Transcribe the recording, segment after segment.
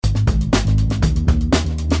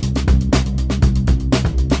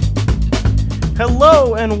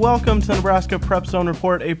Hello and welcome to Nebraska Prep Zone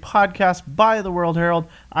Report, a podcast by the World Herald.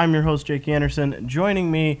 I'm your host, Jake Anderson. Joining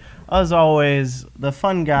me, as always, the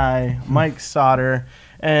fun guy, Mike Sauter.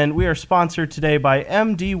 And we are sponsored today by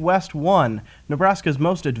MD West One, Nebraska's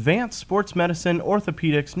most advanced sports medicine,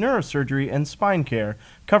 orthopedics, neurosurgery, and spine care,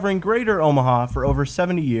 covering Greater Omaha for over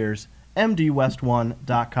 70 years,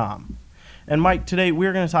 mdwest1.com. And Mike, today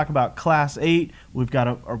we're going to talk about Class 8. We've got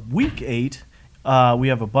a Week 8. We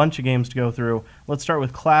have a bunch of games to go through. Let's start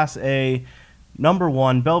with Class A. Number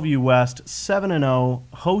 1, Bellevue West, 7-0,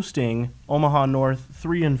 hosting Omaha North,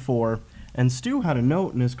 3-4. And Stu had a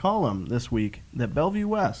note in his column this week that Bellevue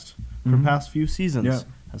West, for past few seasons,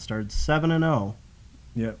 has started 7-0.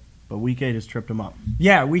 Yep. But Week 8 has tripped him up.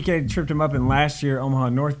 Yeah, Week 8 tripped him up, and last year Omaha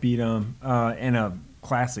North beat them in a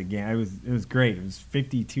classic game. It was great. It was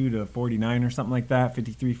 52-49 or something like that,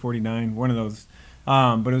 53-49, one of those.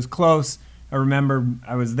 But it was close. I remember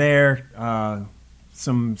I was there.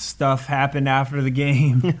 Some stuff happened after the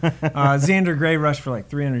game. Xander Gray rushed for like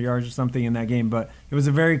 300 yards or something in that game, but it was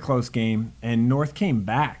a very close game, and North came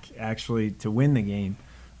back, actually, to win the game.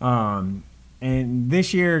 And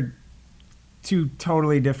this year, two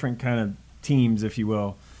totally different kind of teams, if you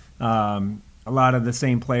will. A lot of the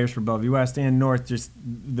same players for Bellevue West and North, just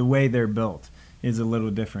the way they're built is a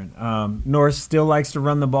little different. North still likes to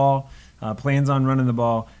run the ball, plans on running the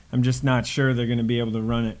ball. I'm just not sure they're going to be able to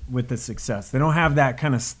run it with the success. They don't have that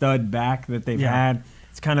kind of stud back that they've had.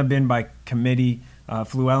 It's kind of been by committee.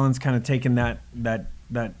 Fluellen's kind of taken that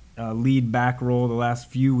lead back role the last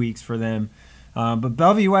few weeks for them. But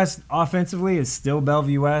Bellevue West offensively is still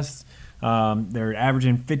Bellevue West. They're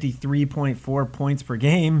averaging 53.4 points per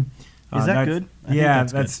game. Is that good?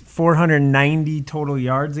 That's 490 total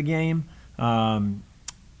yards a game.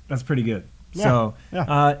 That's pretty good.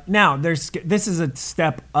 Now this is a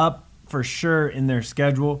step up for sure in their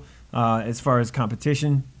schedule as far as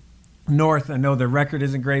competition. North, I know their record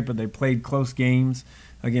isn't great, but they played close games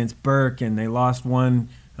against Burke, and they lost one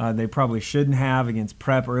they probably shouldn't have against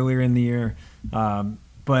Prep earlier in the year.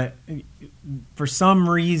 But for some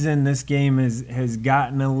reason, this game has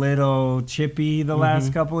gotten a little chippy the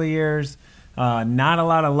last couple of years. Not a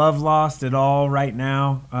lot of love lost at all right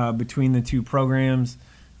now between the two programs.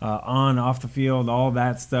 On, off the field, all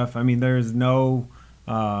that stuff. I mean, there is no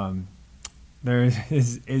love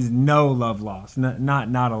lost.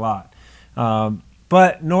 Not a lot.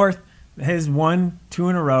 But North has won 2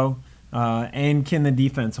 in a row. And can the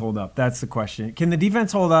defense hold up? That's the question. Can the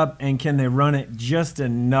defense hold up, and can they run it just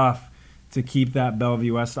enough to keep that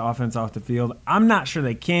Bellevue West offense off the field? I'm not sure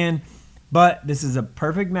they can, but this is a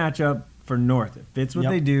perfect matchup for North. It fits what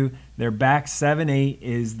they do. Their back 7-8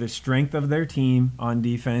 is the strength of their team on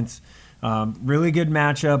defense. Really good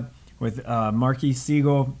matchup with Marquis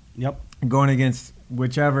Siegel going against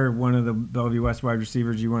whichever one of the Bellevue West wide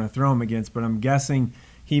receivers you want to throw him against, but I'm guessing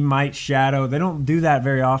he might shadow. They don't do that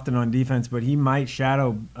very often on defense, but he might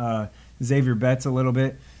shadow Xavier Betts a little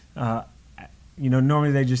bit.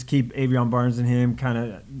 Normally they just keep Avion Barnes and him kind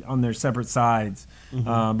of on their separate sides.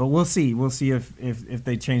 But we'll see. We'll see if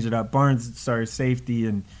they change it up. Barnes, safety,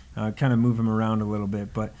 and kind of move him around a little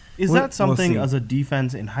bit. But is that something as a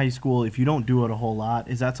defense in high school, if you don't do it a whole lot,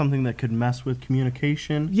 is that something that could mess with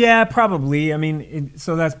communication? Yeah, probably. I mean,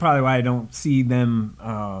 so that's probably why I don't see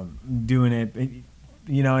them doing it.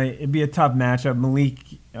 It'd be a tough matchup. Malik,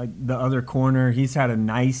 the other corner, he's had a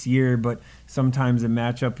nice year, but sometimes a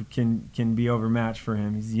matchup can be overmatched for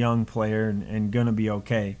him. He's a young player and going to be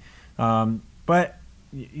okay. But,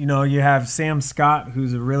 you have Sam Scott,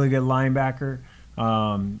 who's a really good linebacker,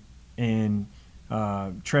 and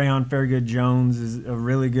Trayon Fairgood-Jones is a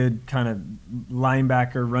really good kind of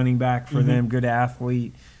linebacker, running back for them, good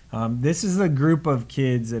athlete. This is a group of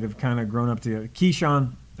kids that have kind of grown up together.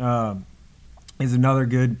 Keyshawn is another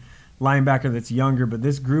good linebacker that's younger, but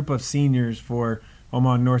this group of seniors for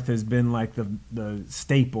Omaha North has been like the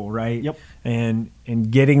staple, right? Yep. And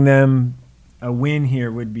getting them a win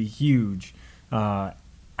here would be huge. I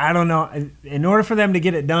don't know. In order for them to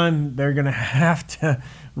get it done, they're going to have to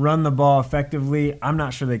run the ball effectively. I'm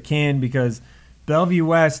not sure they can because Bellevue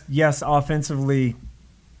West, yes, offensively,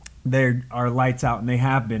 they are lights out, and they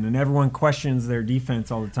have been, and everyone questions their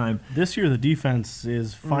defense all the time. This year the defense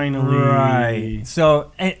is finally right.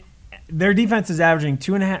 So their defense is averaging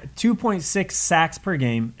 2.6 sacks per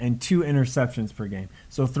game and 2 interceptions per game.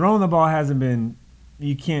 So throwing the ball hasn't been –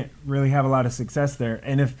 you can't really have a lot of success there.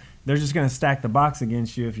 And if they're just going to stack the box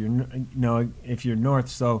against you if you're North.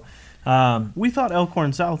 So we thought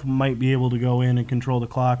Elkhorn South might be able to go in and control the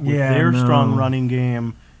clock with their strong running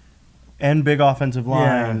game and big offensive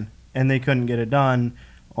line, and they couldn't get it done.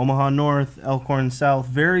 Omaha North, Elkhorn South,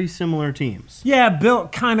 very similar teams. Yeah,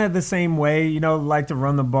 built kind of the same way, like to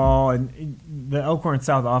run the ball. And the Elkhorn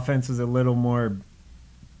South offense is a little more,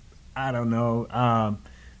 I don't know,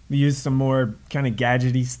 we use some more kind of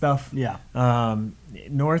gadgety stuff. Yeah.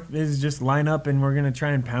 North is just line up and we're going to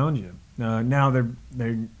try and pound you. Now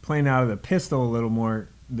they're playing out of the pistol a little more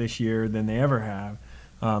this year than they ever have,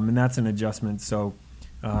 and that's an adjustment. So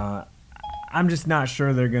I'm just not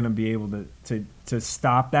sure they're going to be able to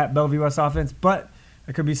stop that Bellevue West offense, but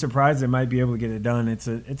I could be surprised they might be able to get it done. It's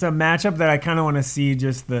a matchup that I kind of want to see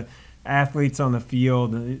just the athletes on the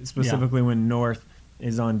field, specifically when North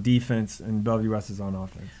is on defense and Bellevue West is on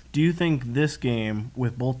offense. Do you think this game,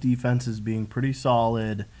 with both defenses being pretty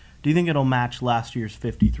solid, do you think it'll match last year's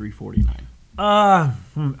 53-49?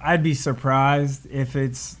 I'd be surprised if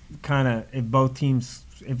it's if both teams,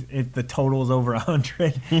 if the total's over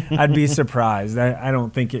 100, I'd be surprised. I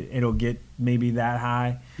don't think it'll get maybe that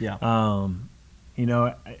high. Yeah.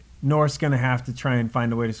 North's going to have to try and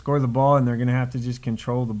find a way to score the ball, and they're going to have to just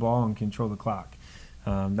control the ball and control the clock.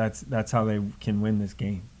 That's how they can win this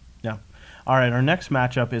game. Yeah. All right, our next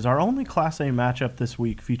matchup is our only Class A matchup this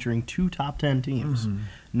week, featuring two top 10 teams. Mm-hmm.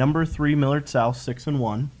 Number 3, Millard South,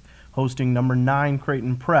 6-1, hosting number 9,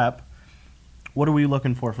 Creighton Prep. What are we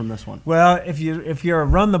looking for from this one? Well, if you're a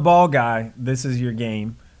run the ball guy, this is your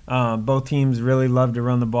game. Both teams really love to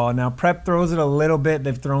run the ball. Now, Prep throws it a little bit.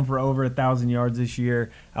 They've thrown for over 1,000 yards this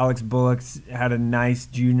year. Alex Bullock's had a nice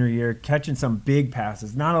junior year, catching some big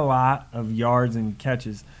passes. Not a lot of yards and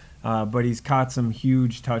catches, but he's caught some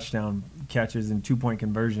huge touchdown catches and 2-point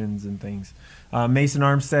conversions and things. Mason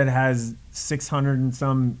Armstead has 600 and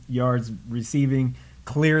some yards receiving.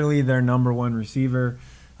 Clearly their number one receiver.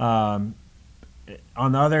 On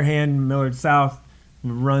the other hand, Millard South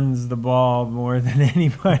runs the ball more than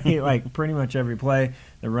anybody, like pretty much every play.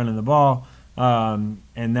 They're running the ball. And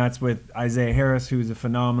that's with Isaiah Harris, who's a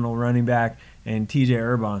phenomenal running back, and TJ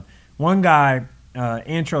Urban. One guy,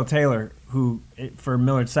 Antrell Taylor, who for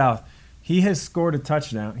Millard South, he has scored a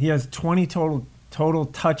touchdown. He has 20 total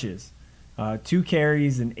touches, 2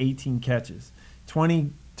 carries and 18 catches.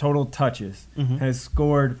 20 total touches, has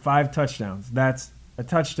scored 5 touchdowns. That's a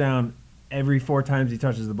touchdown every 4 times he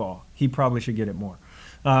touches the ball. He probably should get it more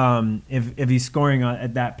if he's scoring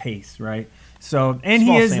at that pace, right? So and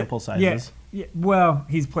small he is sample sizes. Yeah, well,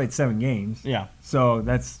 he's played 7 games. Yeah. So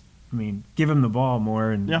give him the ball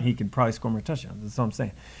more, and he could probably score more touchdowns. That's all I'm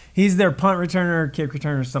saying. He's their punt returner, kick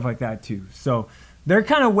returner, stuff like that too. So they're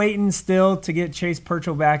kind of waiting still to get Chase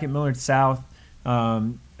Purchell back at Millard South.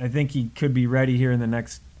 I think he could be ready here in the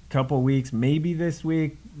next couple weeks, maybe this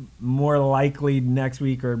week, more likely next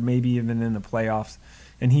week, or maybe even in the playoffs.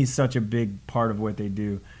 And he's such a big part of what they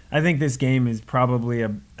do. I think this game is probably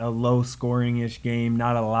a low-scoring-ish game,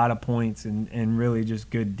 not a lot of points, and really just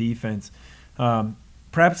good defense.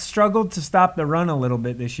 Prep struggled to stop the run a little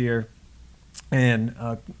bit this year, and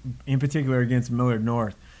in particular against Millard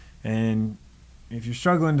North. And if you're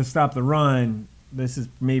struggling to stop the run, this is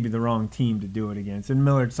maybe the wrong team to do it against. And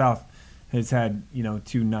Millard South has had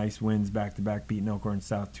 2 nice wins back-to-back, beating Elkhorn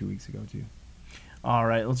South 2 weeks ago too. All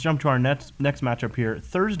right, let's jump to our next matchup here.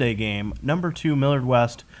 Thursday game, number 2 Millard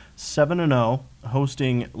West, 7-0,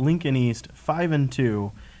 hosting Lincoln East,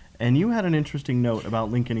 5-2. And you had an interesting note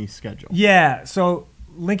about Lincoln East's schedule. Yeah, so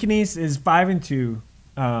Lincoln East is 5-2,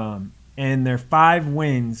 and their 5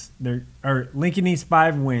 wins, Lincoln East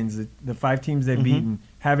 5 wins, the 5 teams they've beaten,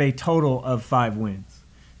 have a total of 5 wins.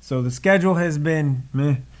 So the schedule has been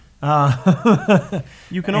meh.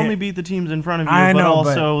 You can only beat the teams in front of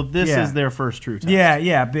you, this is their first true test.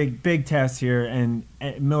 Yeah, big test here, and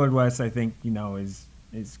Millard West, I think, is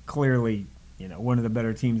clearly one of the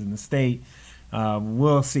better teams in the state.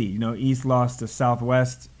 We'll see. East lost to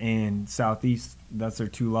Southwest and Southeast. That's their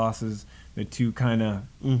 2 losses. The 2 kind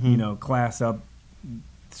of class up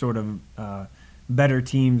sort of better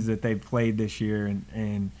teams that they've played this year,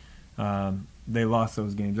 and they lost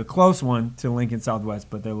those games. A close one to Lincoln Southwest,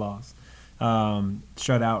 but they lost.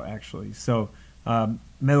 Shut out, actually. So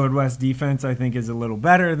Millard West defense, I think, is a little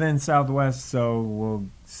better than Southwest, so we'll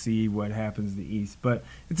see what happens to the East. But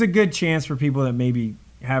it's a good chance for people that maybe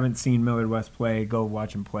haven't seen Millard West play, go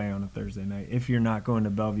watch them play on a Thursday night, if you're not going to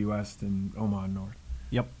Bellevue West and Omaha North.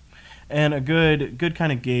 Yep. And a good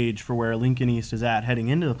kind of gauge for where Lincoln East is at heading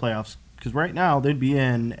into the playoffs, because right now they'd be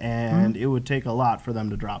in, and it would take a lot for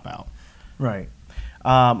them to drop out. Right.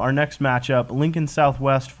 Our next matchup, Lincoln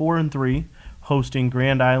Southwest 4-3, hosting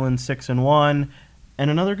Grand Island 6-1,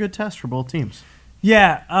 and another good test for both teams.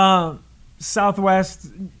 Yeah,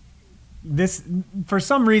 Southwest. This for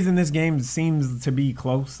some reason this game seems to be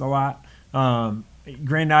close a lot.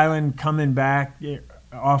 Grand Island coming back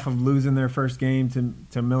off of losing their first game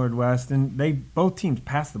to Millard West, and both teams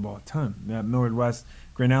passed the ball a ton. That Millard West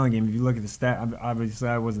Grand Island game, if you look at the stat, obviously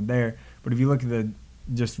I wasn't there, but if you look at the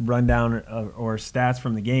just rundown or stats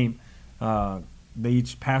from the game, they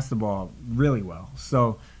each passed the ball really well.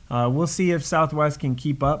 So we'll see if Southwest can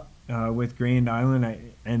keep up with Grand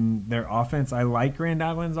Island and their offense. I like Grand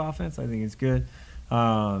Island's offense. I think it's good.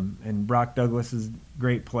 And Brock Douglas is a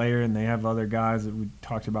great player, and they have other guys that we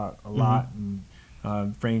talked about a lot, and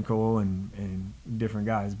Frankel and different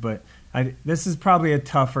guys. But this is probably a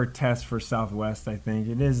tougher test for Southwest, I think.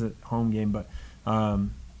 It is a home game, but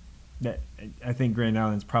I think Grand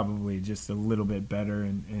Island's probably just a little bit better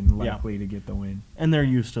and likely to get the win. And they're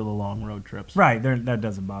used to the long road trips. Right. That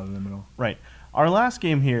doesn't bother them at all. Right. Our last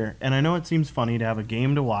game here, and I know it seems funny to have a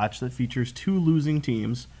game to watch that features two losing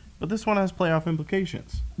teams, but this one has playoff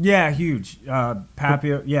implications. Yeah, huge.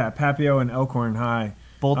 Papio and Elkhorn High.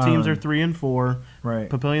 Both teams are 3-4. Right.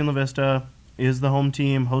 Papillion La Vista is the home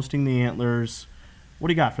team hosting the Antlers. What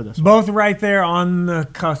do you got for this one? Both right there on the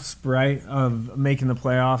cusp, right, of making the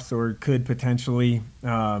playoffs, or could potentially.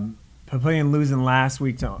 Papillion losing last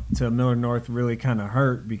week to Millard North really kind of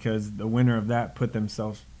hurt, because the winner of that put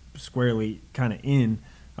themselves squarely kind of in.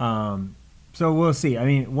 So we'll see. I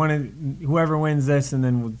mean, whoever wins this, and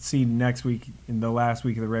then we'll see next week, in the last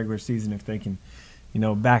week of the regular season, if they can,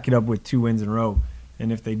 back it up with 2 wins in a row.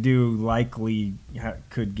 And if they do, likely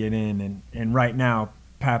could get in. And right now,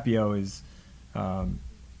 Papio is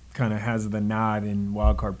kind of has the nod in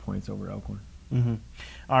wildcard points over Elkhorn. Mm-hmm.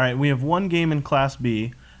 All right, we have one game in Class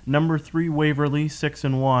B. Number 3 Waverly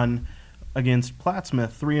 6-1 against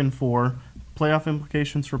Plattsmouth 3-4. Playoff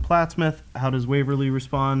implications for Plattsmouth. How does Waverly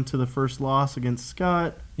respond to the first loss against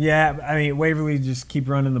Scott? Yeah, I mean, Waverly just keep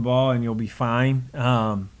running the ball and you'll be fine.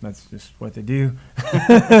 That's just what they do.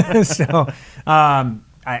 So,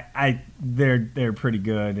 they're pretty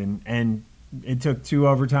good, and it took 2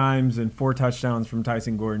 overtimes and 4 touchdowns from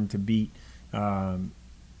Tyson Gordon to beat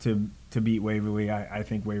Waverly. I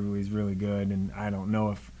think Waverly's really good, and I don't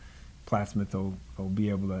know if Plattsmouth will be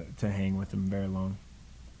able to hang with them very long.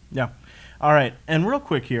 Yeah. All right, and real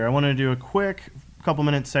quick here, I want to do a quick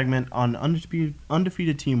couple-minute segment on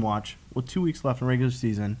undefeated team watch with 2 weeks left in regular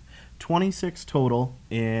season. 26 total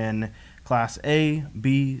in Class A,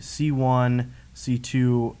 B, C1,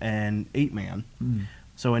 C2, and 8-man.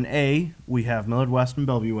 So in A, we have Millard West and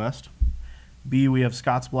Bellevue West. B, we have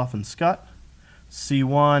Scottsbluff and Scott.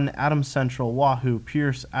 C1, Adams Central, Wahoo,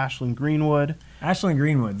 Pierce, Ashland Greenwood. Ashland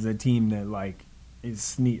Greenwood's a team that,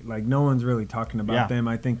 is neat. No one's really talking about them.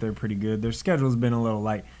 I think they're pretty good. Their schedule's been a little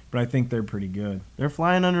light, but I think they're pretty good. They're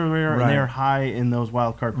flying under the radar, and they're high in those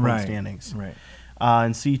wild card point standings. Right.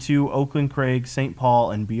 In C2, Oakland Craig, St.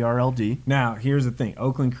 Paul, and BRLD. Now, here's the thing.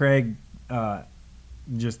 Oakland Craig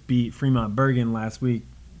just beat Fremont Bergen last week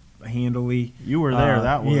handily. You were there.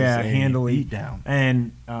 That was handily beatdown.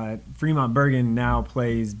 And Fremont Bergen now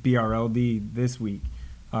plays BRLD this week.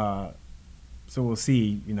 So we'll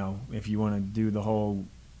see, if you want to do the whole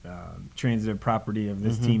transitive property of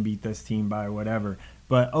this team beat this team by whatever.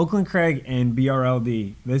 But Oakland Craig and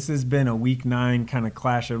BRLD, this has been a Week 9 kind of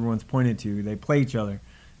clash everyone's pointed to. They play each other,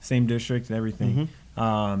 same district and everything.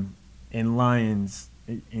 And Lions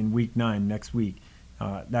in Week 9 next week.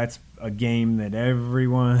 That's a game that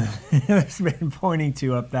everyone has been pointing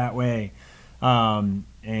to up that way.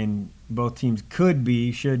 And both teams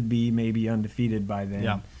should be maybe undefeated by then.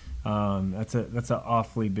 Yeah. That's an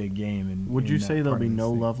awfully big game. Would you say there'll be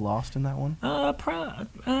no love lost in that one? I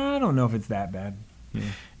don't know if it's that bad. Yeah.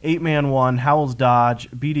 8-man 1, Howells Dodge,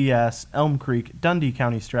 BDS, Elm Creek, Dundee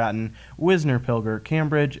County Stratton, Wisner Pilger,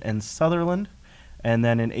 Cambridge, and Sutherland. And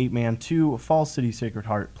then in 8-man 2, Falls City Sacred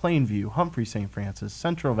Heart, Plainview, Humphrey St. Francis,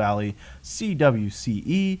 Central Valley,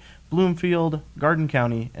 CWCE, Bloomfield, Garden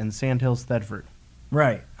County, and Sandhills Thedford.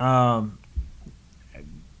 Right.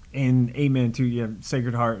 In 8-man 2, you have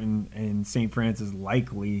Sacred Heart and St. Francis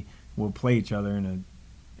likely will play each other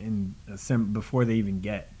before they even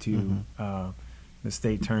get to the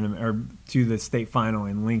state tournament or to the state final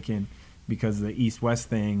in Lincoln, because of the East-West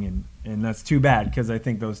thing, and that's too bad, because I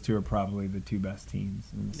think those two are probably the 2 best teams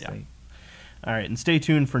in the state. All right, and stay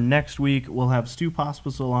tuned for next week. We'll have Stu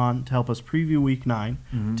Pospisil on to help us preview Week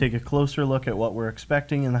 9, take a closer look at what we're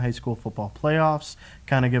expecting in the high school football playoffs,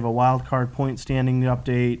 kind of give a wild card point standing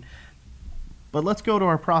update. But let's go to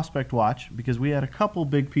our prospect watch, because we had a couple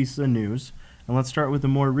big pieces of news, and let's start with the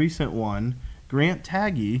more recent one. Grant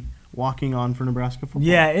Taggy walking on for Nebraska football.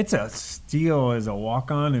 Yeah, it's a steal as a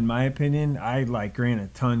walk-on, in my opinion. I like Grant a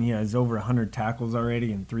ton. He has over 100 tackles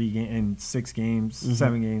already in 6 games,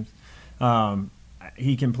 7 games.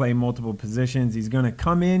 He can play multiple positions. He's going to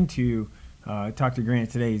come into I talked to Grant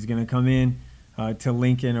today. He's going to come in to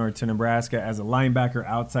Lincoln or to Nebraska as a linebacker,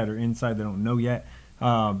 outside or inside. They don't know yet.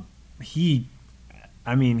 He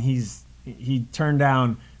turned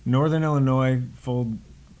down Northern Illinois full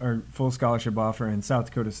scholarship offer and South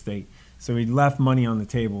Dakota State. So he left money on the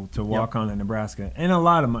table to walk on at Nebraska, and a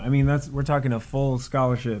lot of money. I mean, we're talking a full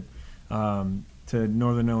scholarship to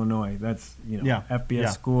Northern Illinois. That's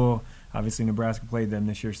FBS school. Obviously, Nebraska played them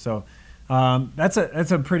this year, so that's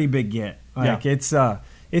a pretty big get. Like it's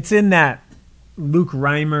in that Luke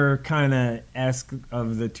Reimer kind of esque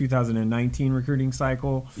of the 2019 recruiting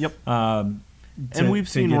cycle. Yep. And we've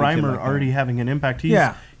seen Reimer already having an impact.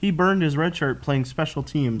 He burned his red shirt playing special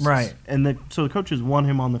teams. Right. And so the coaches want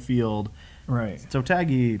him on the field. Right. So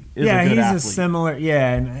Taggy is a good athlete. Yeah, he's a similar,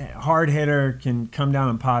 and hard hitter, can come down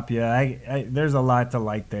and pop you. There's a lot to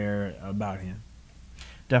like there about him.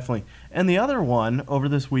 Definitely. And the other one over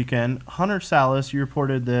this weekend, Hunter Salas, you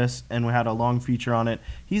reported this, and we had a long feature on it.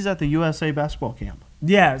 He's at the USA basketball camp.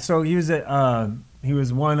 Yeah, so he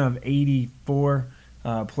was one of 84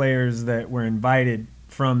 players that were invited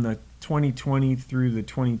from the 2020 through the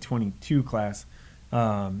 2022 class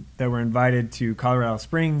that were invited to Colorado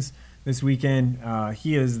Springs this weekend.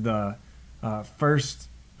 He is the first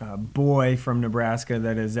boy from Nebraska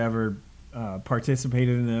that has ever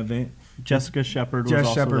participated in an event. Jessica Shepard was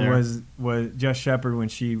also there. Jess Shepard, when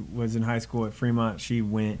she was in high school at Fremont, she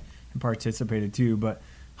went and participated too. But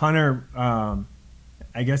Hunter,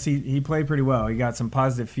 I guess he played pretty well. He got some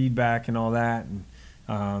positive feedback and all that,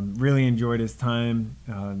 and really enjoyed his time.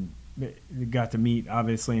 Got to meet,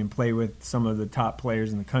 obviously, and play with some of the top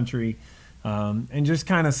players in the country, and just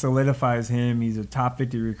kind of solidifies him. He's a top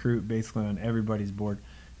 50 recruit basically on everybody's board,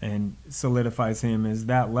 and solidifies him as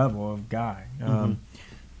that level of guy.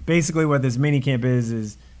 Basically what this mini camp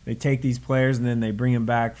is they take these players and then they bring them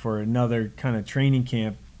back for another kind of training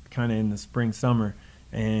camp kind of in the spring, summer,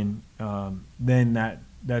 and then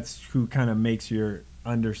that's who kind of makes your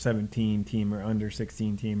under 17 team or under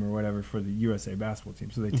 16 team or whatever for the USA basketball team.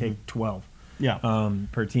 So they take 12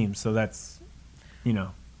 per team. So that's,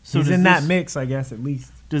 so he's in that mix, I guess, at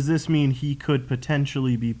least. Does this mean he could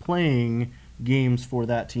potentially be playing games for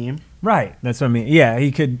that team? Right. That's what I mean. Yeah,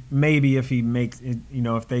 he could, maybe, if he makes it,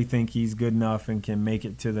 if they think he's good enough and can make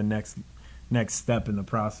it to the next step in the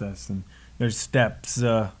process. And there's steps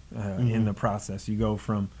in the process. You go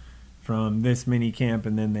from this mini camp,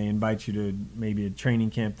 and then they invite you to maybe a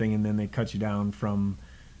training camp thing, and then they cut you down from,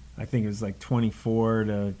 I think it was like 24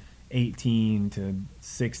 to 18 to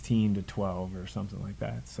 16 to 12 or something like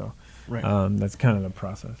that. So that's kind of the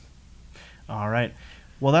process. All right.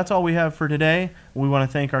 Well, that's all we have for today. We want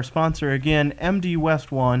to thank our sponsor again, MD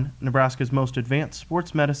West One, Nebraska's most advanced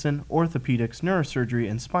sports medicine, orthopedics, neurosurgery,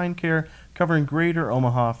 and spine care, covering Greater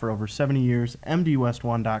Omaha for over 70 years,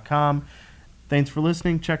 mdwest1.com. Thanks for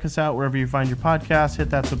listening. Check us out wherever you find your podcast.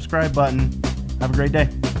 Hit that subscribe button. Have a great day.